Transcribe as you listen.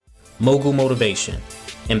Mogul Motivation,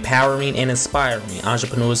 empowering and inspiring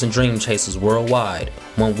entrepreneurs and dream chasers worldwide,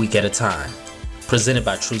 1 week at a time. Presented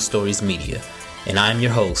by True Stories Media. And I am your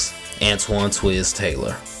host, Antoine Twiz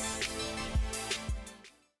Taylor.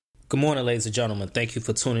 Good morning, ladies and gentlemen. Thank you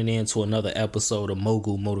for tuning in to another episode of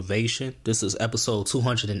Mogul Motivation. This is episode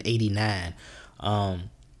 289.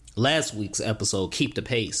 Last week's episode, Keep the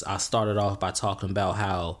Pace, I started off by talking about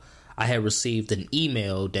how I had received an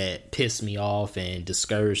email that pissed me off and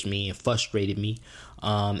discouraged me and frustrated me.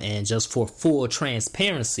 And just for full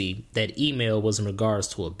transparency, that email was in regards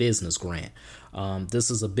to a business grant. This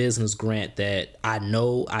is a business grant that I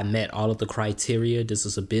know I met all of the criteria. This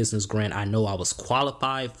is a business grant I know I was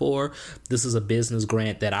qualified for. This is a business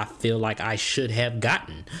grant that I feel like I should have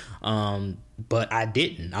gotten. But I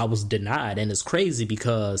didn't. I was denied. And it's crazy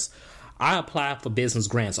because I apply for business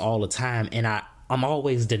grants all the time and I'm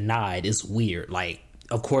always denied. It's weird. Like,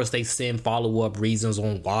 of course, they send follow-up reasons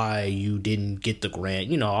on why you didn't get the grant,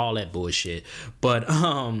 you know, all that bullshit. But,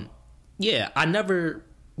 yeah, I never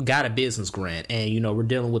got a business grant. And, you know, we're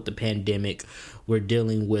dealing with the pandemic. We're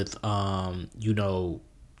dealing with, you know,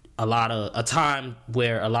 a time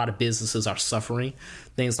where a lot of businesses are suffering,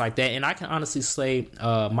 things like that. And I can honestly say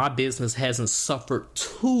my business hasn't suffered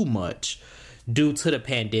too much due to the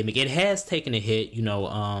pandemic. It has taken a hit, you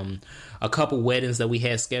know. A couple weddings that we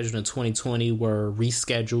had scheduled in 2020 were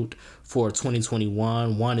rescheduled for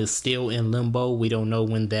 2021. One is still in limbo. We don't know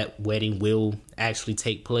when that wedding will actually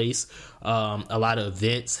take place. A lot of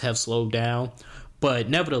events have slowed down.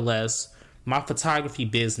 But nevertheless, my photography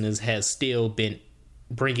business has still been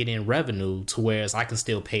bringing in revenue to where I can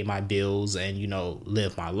still pay my bills and, you know,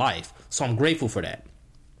 live my life. So I'm grateful for that.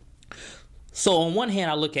 So on one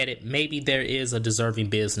hand, I look at it, maybe there is a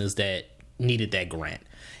deserving business that needed that grant.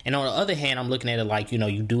 And on the other hand, I'm looking at it like, you know,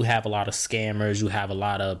 you do have a lot of scammers. You have a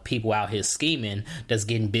lot of people out here scheming that's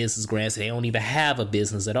getting business grants. They don't even have a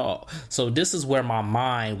business at all. So this is where my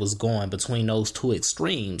mind was going between those two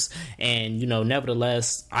extremes. And, you know,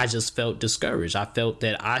 nevertheless, I just felt discouraged. I felt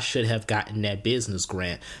that I should have gotten that business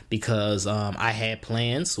grant because I had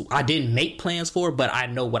plans. I didn't make plans for it, but I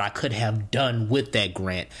know what I could have done with that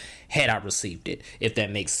grant had I received it, if that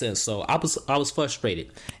makes sense. So I was frustrated.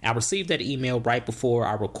 I received that email right before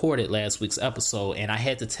I recorded last week's episode, and I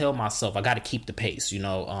had to tell myself I got to keep the pace. You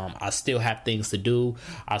know, I still have things to do.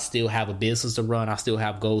 I still have a business to run. I still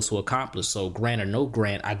have goals to accomplish. So grant or no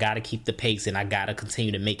grant, I got to keep the pace, and I got to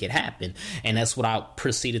continue to make it happen. And that's what I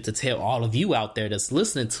proceeded to tell all of you out there that's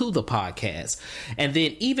listening to the podcast. And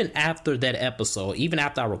then even after that episode, even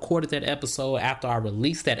after I recorded that episode, after I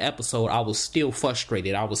released that episode, I was still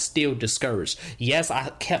frustrated. I was still discouraged. Yes, I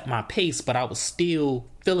kept my pace, but I was still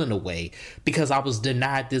feeling away because I was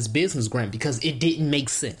denied this business grant because it didn't make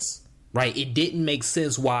sense, right? It didn't make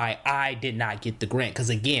sense why I did not get the grant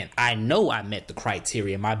because, again, I know I met the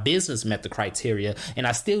criteria. My business met the criteria, and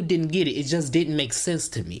I still didn't get it. It just didn't make sense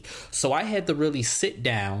to me. So I had to really sit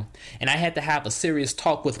down, and I had to have a serious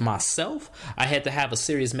talk with myself. I had to have a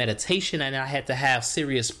serious meditation, and I had to have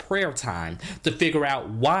serious prayer time to figure out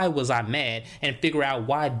why was I mad and figure out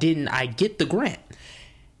why didn't I get the grant.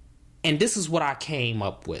 And this is what I came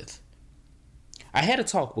up with. I had a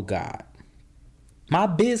talk with God. My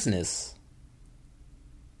business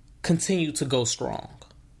continued to go strong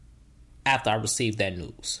after I received that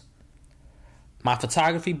news. My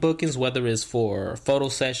photography bookings, whether it's for photo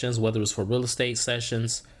sessions, whether it's for real estate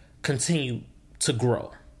sessions, continue to grow.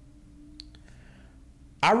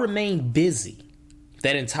 I remained busy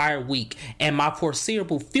that entire week, and my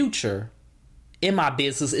foreseeable future in my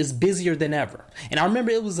business is busier than ever. And I remember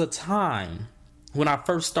it was a time when I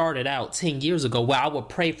first started out 10 years ago where I would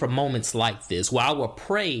pray for moments like this, where I would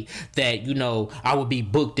pray that, you know, I would be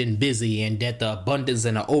booked and busy and that the abundance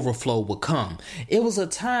and the overflow would come. It was a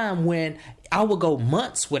time when I would go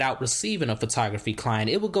months without receiving a photography client.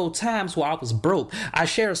 It would go times where I was broke. I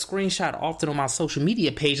share a screenshot often on my social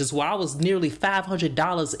media pages where I was nearly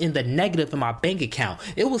 $500 in the negative in my bank account.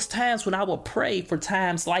 It was times when I would pray for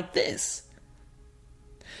times like this.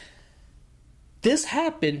 This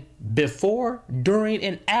happened before, during,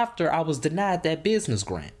 and after I was denied that business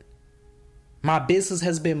grant. My business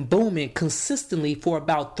has been booming consistently for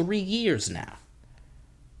about 3 years now.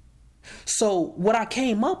 So what I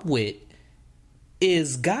came up with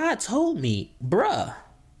is God told me, bruh,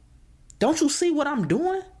 don't you see what I'm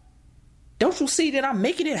doing? Don't you see that I'm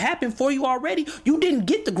making it happen for you already? You didn't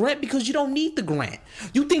get the grant because you don't need the grant.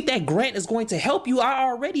 You think that grant is going to help you? I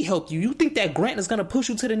already helped you. You think that grant is going to push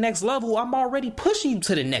you to the next level? I'm already pushing you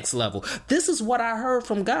to the next level. This is what I heard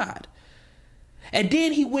from God. And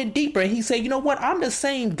then he went deeper and he said, you know what? I'm the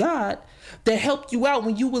same God that helped you out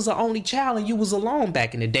when you was the only child and you was alone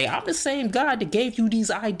back in the day. I'm the same God that gave you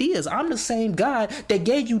these ideas. I'm the same God that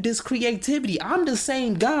gave you this creativity. I'm the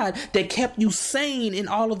same God that kept you sane in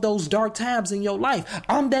all of those dark times in your life.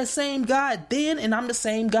 I'm that same God then, and I'm the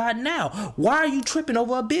same God now. Why are you tripping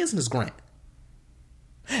over a business grant?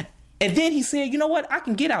 And then he said, you know what? I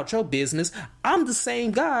can get out your business. I'm the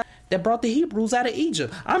same God that brought the Hebrews out of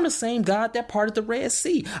Egypt. I'm the same God that parted the Red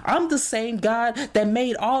Sea. I'm the same God that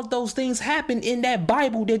made all those things happen in that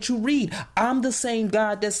Bible that you read. I'm the same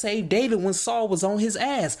God that saved David when Saul was on his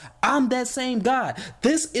ass. I'm that same God.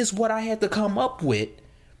 This is what I had to come up with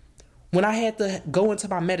when I had to go into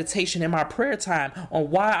my meditation and my prayer time on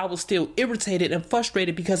why I was still irritated and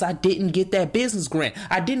frustrated because I didn't get that business grant.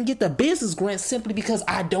 I didn't get the business grant simply because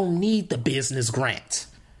I don't need the business grant.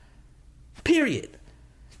 Period.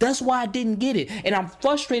 That's why I didn't get it. And I'm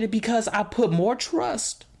frustrated because I put more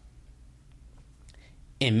trust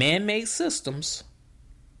in man-made systems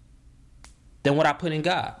than what I put in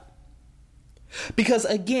God. Because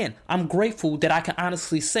again, I'm grateful that I can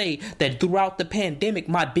honestly say that throughout the pandemic,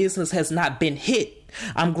 my business has not been hit.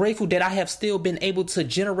 I'm grateful that I have still been able to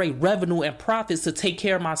generate revenue and profits to take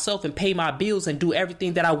care of myself and pay my bills and do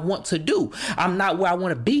everything that I want to do. I'm not where I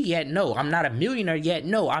want to be yet. No, I'm not a millionaire yet.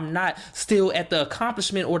 No, I'm not still at the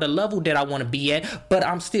accomplishment or the level that I want to be at, but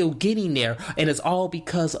I'm still getting there. And it's all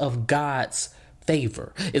because of God's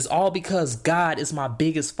favor. It's all because God is my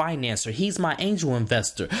biggest financer. He's my angel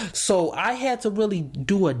investor. So I had to really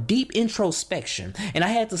do a deep introspection, and I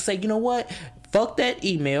had to say, you know what? Fuck that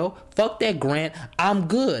email. Fuck that grant. I'm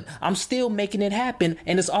good. I'm still making it happen,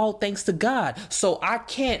 and it's all thanks to God. So I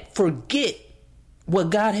can't forget what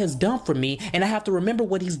God has done for me, and I have to remember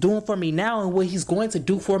what he's doing for me now and what he's going to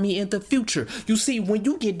do for me in the future. You see, when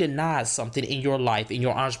you get denied something in your life, in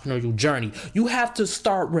your entrepreneurial journey, you have to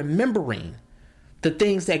start remembering the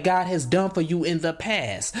things that God has done for you in the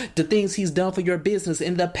past, the things he's done for your business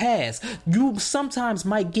in the past. You sometimes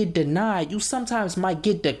might get denied. You sometimes might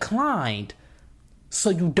get declined,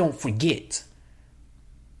 so you don't forget.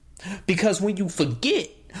 Because when you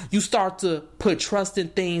forget, you start to put trust in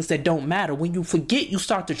things that don't matter. When you forget, you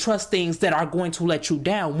start to trust things that are going to let you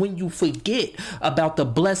down. When you forget about the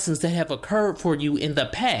blessings that have occurred for you in the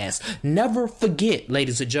past, never forget,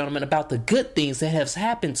 ladies and gentlemen, about the good things that have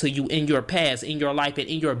happened to you in your past, in your life, and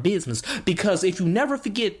in your business. Because if you never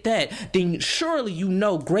forget that, then surely you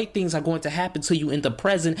know great things are going to happen to you in the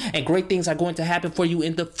present, and great things are going to happen for you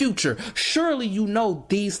in the future. Surely you know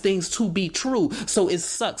these things to be true. So it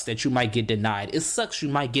sucks that you might get denied. It sucks you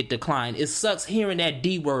might get declined. It sucks hearing that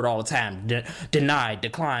D word all the time. Denied,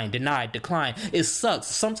 declined, denied, declined. It sucks.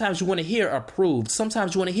 Sometimes you want to hear approved.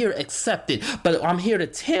 Sometimes you want to hear accepted. But I'm here to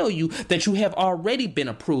tell you that you have already been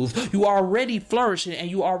approved. You are already flourishing,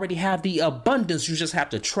 and you already have the abundance. You just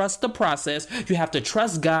have to trust the process. You have to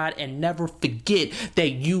trust God and never forget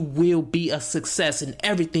that you will be a success in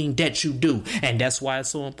everything that you do. And that's why it's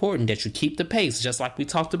so important that you keep the pace, just like we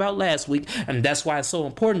talked about last week. And that's why it's so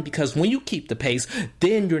important, because when you keep the pace,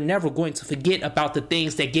 then you're never going to forget about the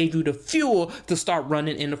things that gave you the fuel to start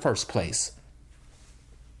running in the first place.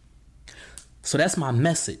 So that's my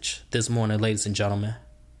message this morning, ladies and gentlemen.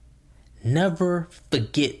 Never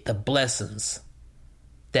forget the blessings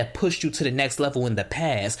that pushed you to the next level in the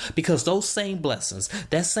past, because those same blessings,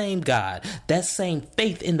 that same God, that same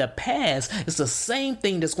faith in the past is the same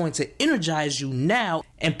thing that's going to energize you now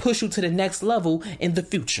and push you to the next level in the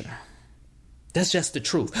future. That's just the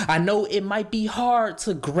truth. I know it might be hard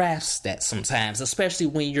to grasp that sometimes, especially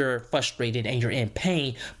when you're frustrated and you're in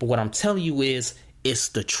pain. But what I'm telling you is, it's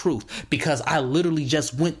the truth, because I literally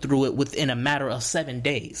just went through it within a matter of 7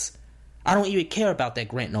 days. I don't even care about that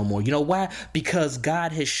grant no more. You know why? Because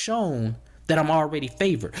God has shown that I'm already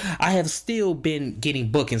favored. I have still been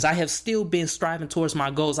getting bookings. I have still been striving towards my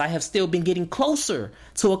goals. I have still been getting closer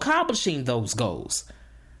to accomplishing those goals,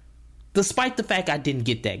 despite the fact I didn't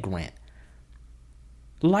get that grant.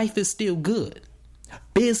 Life is still good.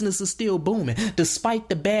 Business is still booming. Despite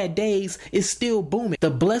the bad days, it's still booming.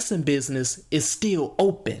 The blessing business is still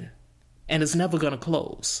open, and it's never going to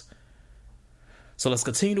close. So let's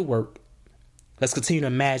continue to work. Let's continue to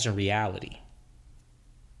imagine reality.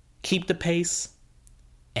 Keep the pace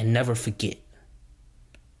and never forget.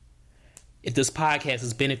 If this podcast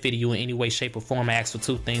has benefited you in any way, shape, or form, I ask for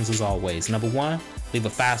 2 things as always. Number 1, leave a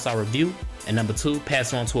 5-star review. And number 2,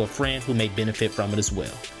 pass it on to a friend who may benefit from it as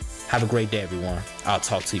well. Have a great day, everyone. I'll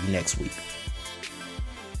talk to you next week.